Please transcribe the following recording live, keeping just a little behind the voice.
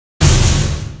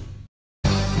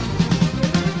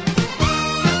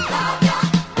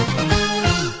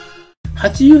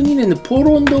82年のポー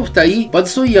ルオンドーフ対バ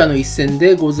ズソイヤーの一戦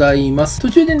でございます。途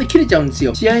中でね、切れちゃうんです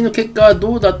よ。試合の結果は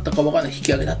どうだったかわからない。引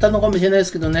き上げだったのかもしれないで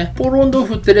すけどね。ポールオンドー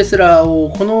フってレスラーを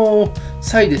この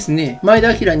際ですね、前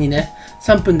田明にね、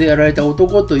3分でやられた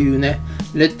男というね、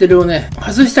レッテルをね、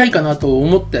外したいかなと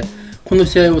思って、この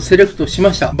試合をセレクトし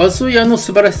ました。バズソイヤーの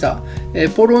素晴らしさ、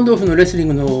ポールオンドーフのレスリン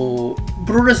グの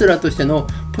プロレスラーとしての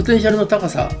ポテンシャルの高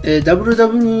さ、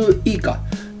WWE か。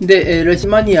で、レス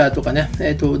マニアとかね、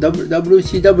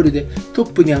WCW でト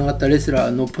ップに上がったレスラ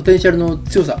ーのポテンシャルの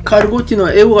強さ、カールゴッチ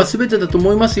のエゴが全てだと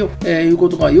思いますよ、いうこ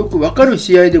とがよくわかる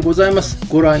試合でございます。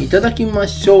ご覧いただきま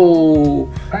しょう。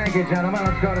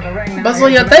バズソ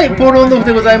イヤー対ポールオンドーフ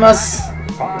でございます。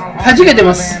弾けて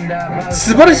ます。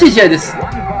素晴らしい試合です。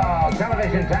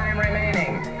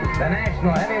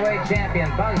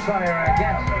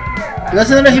ナ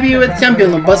ショナルヘビーウェイトチャンピオ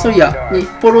ンのバズソイヤーに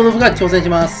ポールオンドーフが挑戦し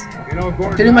ます。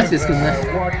テレマッチですけどね。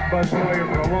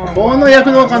この躍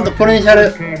動感とポテンシャ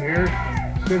ル。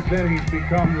Since then, he's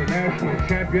become the national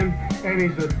champion, and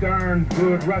he's a darn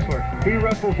good wrestler. He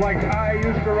wrestles like I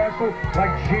used to wrestle,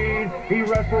 like Gene. He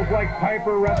wrestles like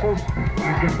Piper wrestles.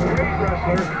 He's a great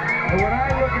wrestler. And when I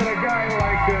look at a guy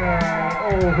like,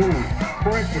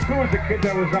 for instance, who was the kid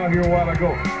that was out here a while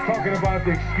ago talking about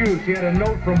the excuse? He had a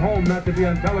note from home not to be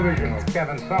on television.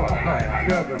 Kevin Sullivan.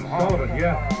 Kevin Sullivan,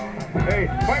 yeah. Hey,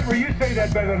 Piper, you say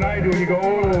that better than I do. You go,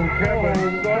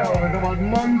 Kevin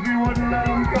Sullivan. Mumsy wouldn't let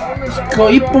him go.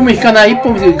 一歩も引かない、一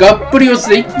歩も引かない、がっぷり四つ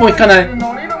で一歩も引かない。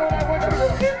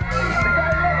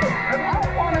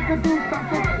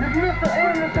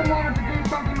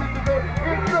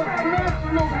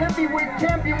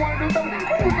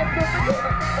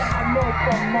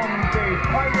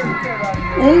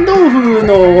オンドーフ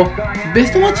のベ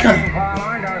ストマッチかな。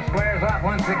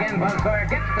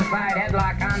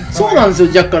そうなんですよ、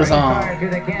ジャッカルさん。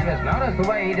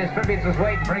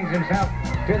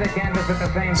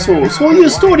そういう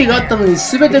ストーリーがあったのに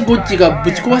全てゴッチが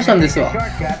ぶち壊したんですわ。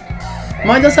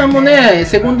前田さんもね、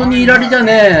セコンドにいられちゃ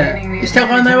ね、従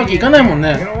わないわけいかないもん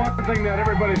ね。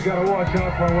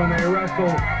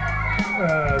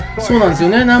そうなんですよ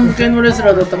ね、南部系のレス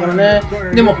ラーだったからね。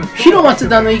でも、広松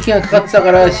田の意見がかかってた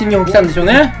から、新日本来たんでしょう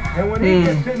ね。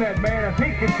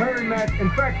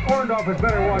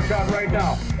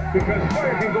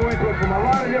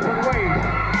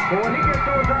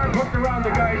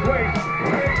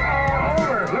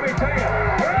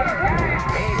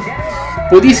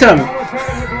ボディスラム。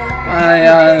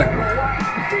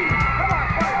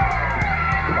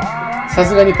さ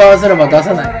すがにパワースラムは出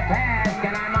さない。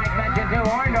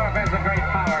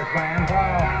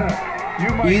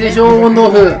いいでしょう、オンド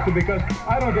ーフ。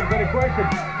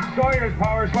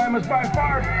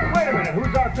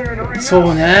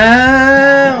そう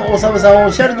ね、おさむさんお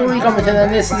っしゃる通りかもしれな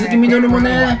いね。鈴木みのるも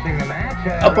ね、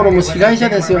アポロも被害者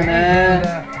ですよね。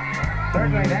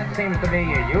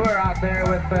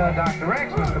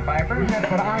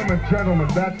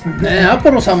ね、アポ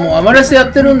ロさんもアマレスや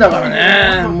ってるんだから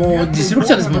ね、もう実力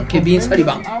者ですもん、ケビン・サリ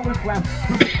バン。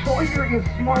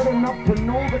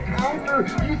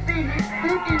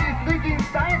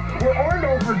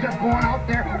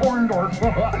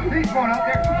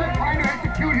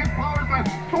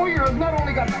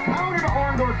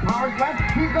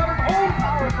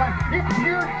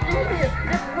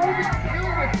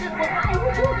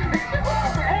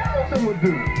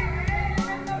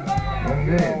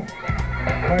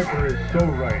Piper is so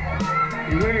right.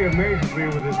 He really amazes me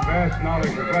with his vast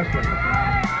knowledge of wrestling.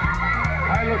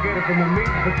 I look at it from the meat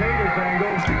and potatoes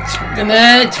angle.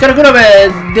 ね、力比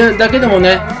べでだけでも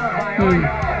ね、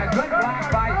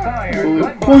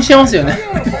興奮しちゃいますよね。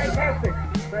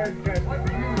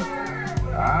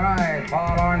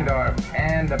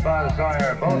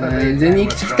全日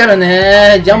来たら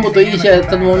ね、ジャンボといい試合やっ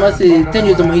たと思いますし、天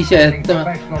竜ともいい試合やった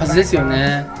はずですよ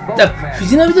ね。だから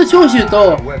藤波と長州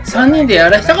と3人でや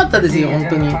らしたかったですよ、本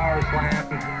当に。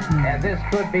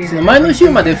その前の週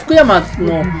まで福山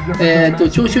の、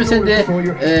長州戦で、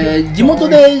地元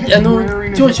で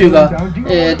長州が、オ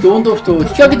ンドーフと引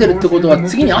き分けてるってことは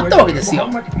次にあったわけですよ。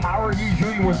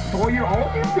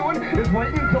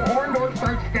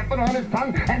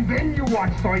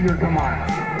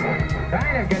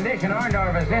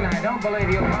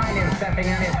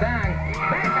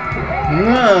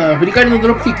振り返りのド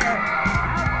ロップキック。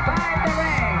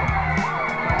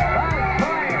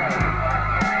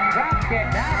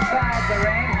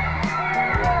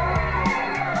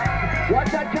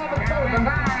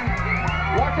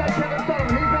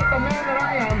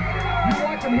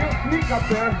Up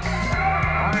there.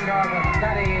 Orndorff was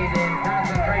studied in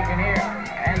concentration here,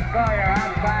 and Sawyer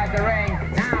outside the ring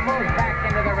now moves back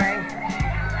into the ring.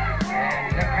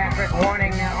 And Patrick Warner.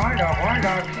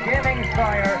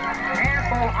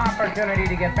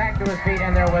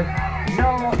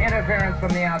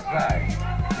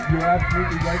 You're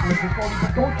absolutely right, Mr. Sawyer,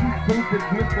 but don't you think that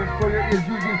Mr. Sawyer is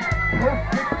using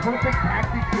perfect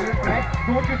tactics in this match?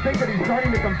 Don't you think that he's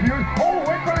starting to confuse? Oh,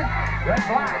 wait for it! Good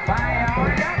block by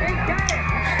Orndorff. He got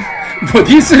it! ボデ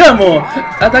ィスラムを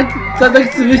叩き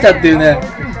潰したっていうね、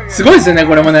すごいですよね、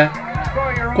これもね。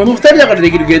この2人だからで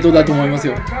きるゲートだと思います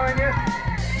よ。One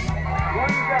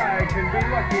guy can be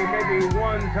lucky maybe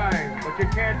one time, but you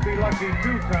can't be lucky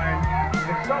two times.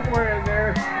 And somewhere in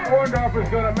there, Orndorff is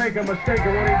going to make a mistake,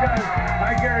 and when he does,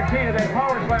 I guarantee you that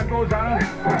power slam goes on him.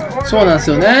 そうなんです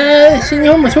よね。新日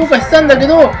本も評価してたんだけ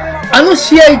ど、あの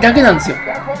試合だけなんですよ。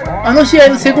あの試合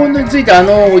のセコンドについてあ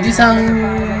のおじさ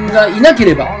んがいなけ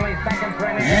れば。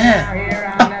ねえ。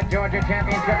あ、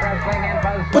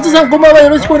お父さんこんばんは、よ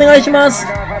ろしくお願いします。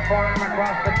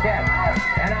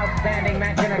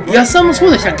安さんもそ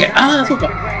うでしたっけ？ああ、そうか。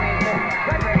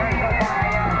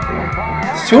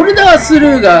ショルダースル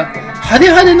ーが、派手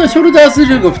派手のショルダース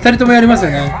ルーが2人ともやります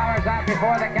よね。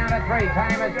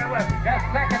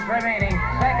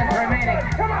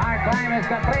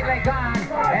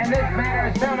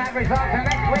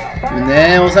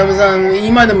ねえ、おさむさん、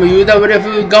今でも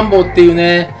UWF 願望っていう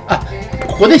ね、あ、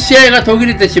ここで試合が途切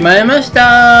れてしまいまし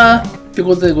た。という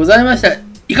ことでございました。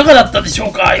いかがだったでしょ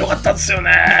うか？よかったですよ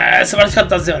ね。素晴らしかっ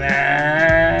たですよ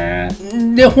ね。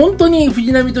で、本当に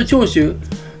藤波と長州、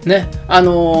ね、ち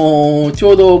ょう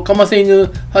どかませ犬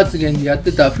発言でやっ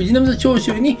てた藤波と長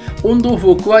州にオンドー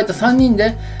フを加えた3人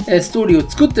でストーリーを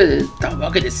作ってた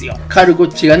わけですよ。カールゴッ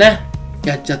チがね、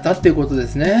やっちゃったっていうことで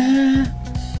すね。